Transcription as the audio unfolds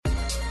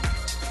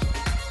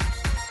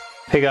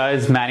Hey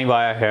guys, Manny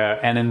Vaya here,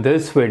 and in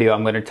this video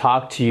I'm going to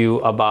talk to you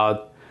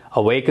about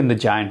Awaken the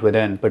Giant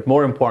Within, but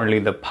more importantly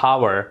the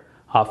power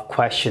of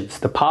questions.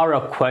 The power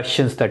of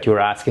questions that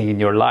you're asking in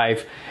your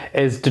life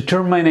is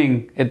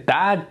determining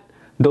that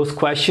those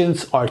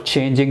questions are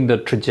changing the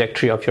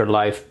trajectory of your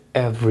life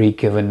every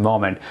given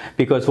moment.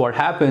 Because what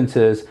happens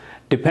is,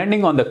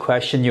 depending on the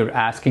question you're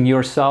asking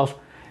yourself,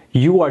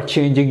 you are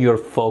changing your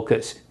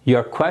focus.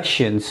 Your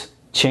questions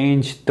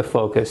change the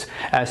focus.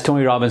 As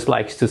Tony Robbins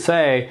likes to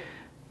say,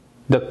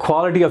 the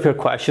quality of your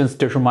questions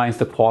determines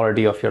the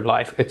quality of your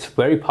life. It's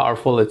very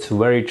powerful. It's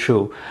very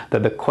true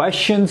that the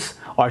questions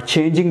are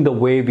changing the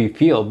way we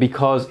feel,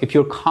 because if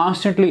you're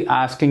constantly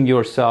asking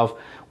yourself,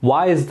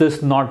 why is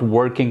this not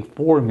working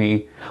for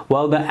me?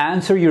 Well, the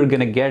answer you're going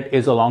to get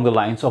is along the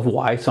lines of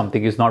why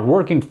something is not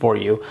working for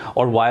you,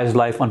 or why is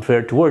life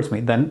unfair towards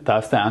me? Then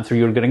that's the answer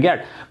you're going to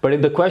get. But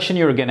if the question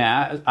you're going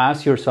to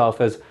ask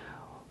yourself is,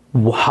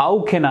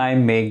 how can I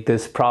make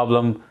this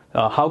problem,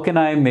 how can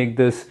I make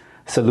this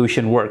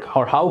solution work,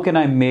 or how can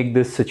I make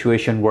this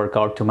situation work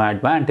out to my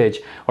advantage,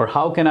 or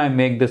how can I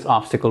make this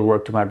obstacle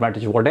work to my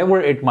advantage, whatever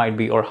it might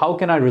be, or how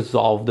can I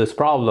resolve this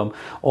problem?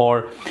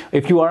 Or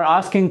if you are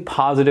asking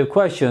positive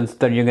questions,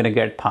 then you're going to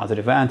get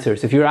positive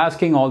answers. If you're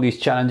asking all these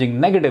challenging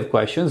negative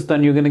questions,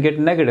 then you're going to get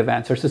negative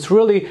answers. It's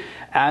really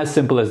as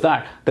simple as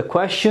that. The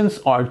questions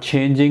are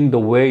changing the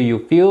way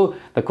you feel.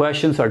 The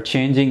questions are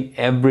changing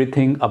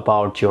everything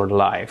about your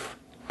life.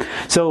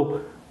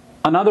 So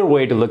another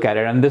way to look at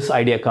it, and this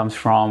idea comes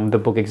from the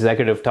book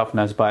Executive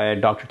Toughness by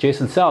Dr.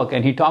 Jason Selk,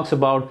 and he talks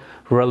about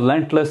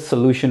relentless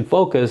solution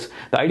focus.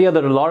 The idea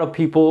that a lot of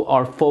people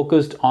are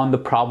focused on the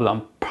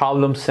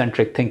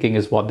problem-centric thinking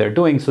is what they're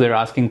doing. So they're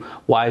asking,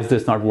 why is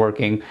this not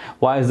working?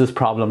 Why is this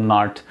problem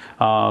not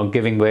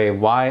giving way?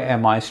 Why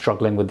am I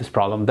struggling with this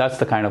problem? That's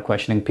the kind of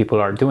questioning people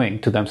are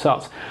doing to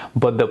themselves.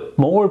 But the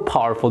more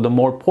powerful, the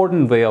more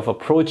important way of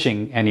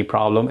approaching any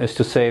problem is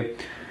to say,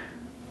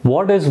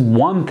 what is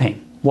one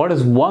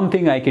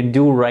thing I can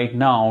do right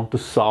now to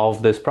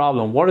solve this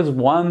problem? What is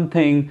one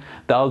thing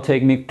that'll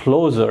take me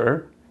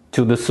closer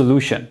to the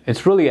solution?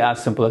 It's really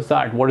as simple as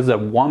that. What is that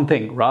one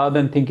thing? Rather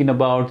than thinking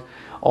about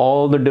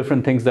all the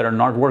different things that are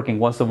not working,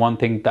 what's the one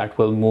thing that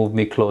will move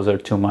me closer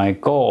to my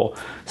goal?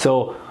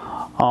 So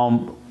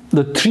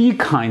the three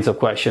kinds of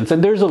questions,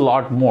 and there's a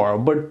lot more,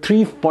 but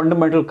three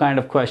fundamental kind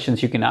of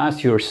questions you can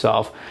ask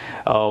yourself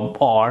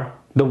are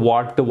the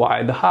what, the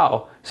why, the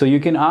how. So you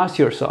can ask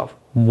yourself,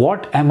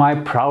 what am I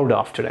proud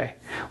of today?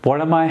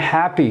 What am I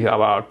happy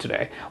about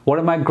today? What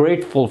am I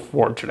grateful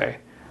for today?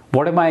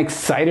 What am I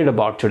excited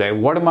about today?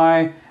 What am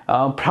I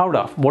proud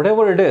of?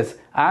 Whatever it is,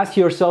 ask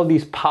yourself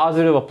these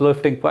positive,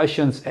 uplifting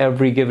questions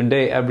every given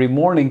day, every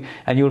morning,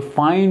 and you'll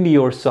find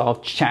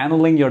yourself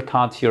channeling your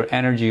thoughts, your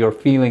energy, your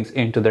feelings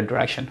into that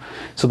direction.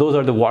 So those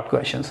are the what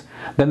questions.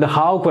 Then the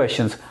how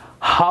questions.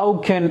 How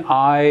can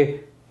I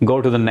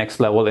go to the next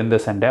level in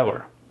this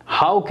endeavor?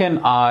 How can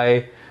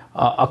I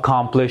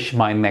accomplish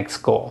my next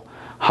goal?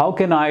 How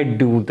can I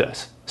do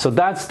this? So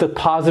that's the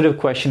positive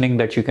questioning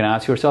that you can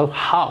ask yourself.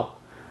 How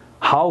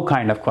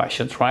kind of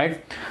questions,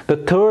 right? The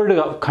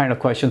third kind of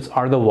questions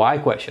are the why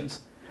questions.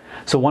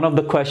 So one of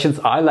the questions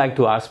I like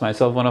to ask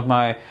myself, one of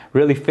my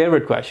really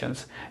favorite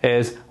questions,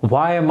 is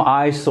why am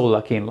I so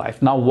lucky in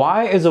life? Now,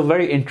 why is a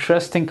very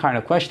interesting kind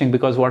of questioning,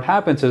 because what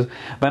happens is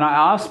when I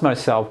ask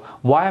myself,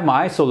 why am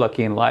I so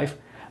lucky in life?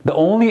 The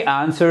only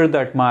answer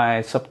that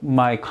my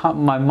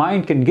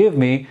mind can give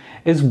me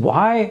is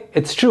why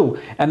it's true.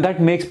 And that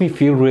makes me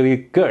feel really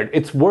good.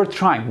 It's worth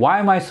trying. Why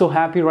am I so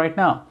happy right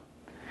now?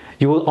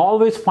 You will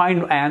always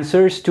find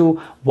answers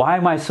to why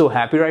am I so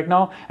happy right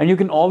now? And you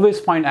can always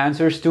find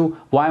answers to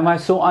why am I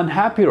so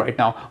unhappy right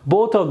now?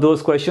 Both of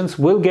those questions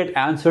will get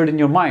answered in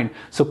your mind.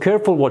 So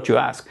careful what you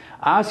ask.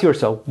 Ask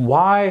yourself,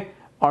 why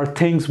are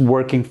things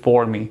working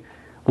for me?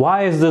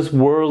 Why is this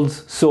world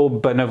so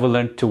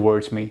benevolent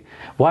towards me?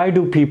 Why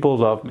do people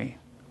love me?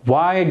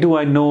 Why do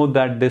I know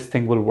that this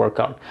thing will work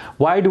out?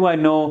 Why do I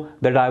know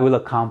that I will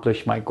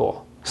accomplish my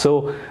goal?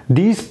 So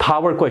these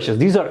power questions,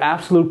 these are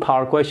absolute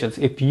power questions.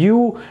 If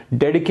you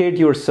dedicate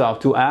yourself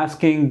to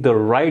asking the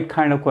right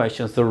kind of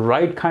questions, the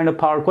right kind of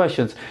power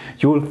questions,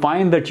 you will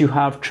find that you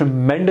have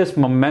tremendous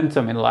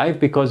momentum in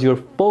life, because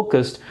you're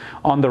focused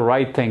on the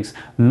right things,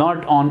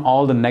 not on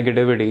all the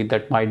negativity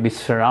that might be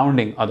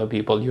surrounding other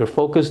people. You're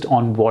focused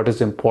on what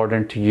is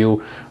important to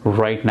you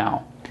right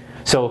now.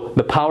 So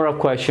the power of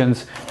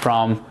questions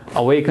from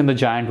Awaken the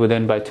Giant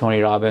Within by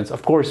Tony Robbins.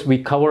 Of course, we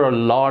cover a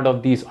lot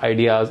of these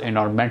ideas in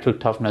our mental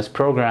toughness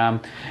program,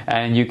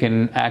 and you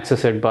can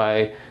access it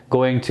by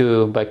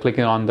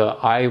clicking on the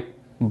I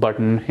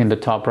button in the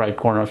top right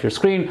corner of your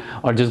screen,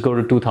 or just go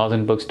to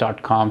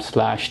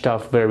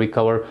 2000books.com/tough, where we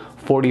cover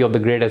 40 of the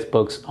greatest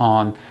books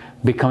on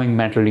becoming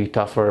mentally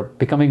tougher,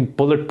 becoming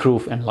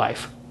bulletproof in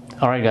life.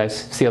 All right, guys,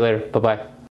 see you later. Bye-bye.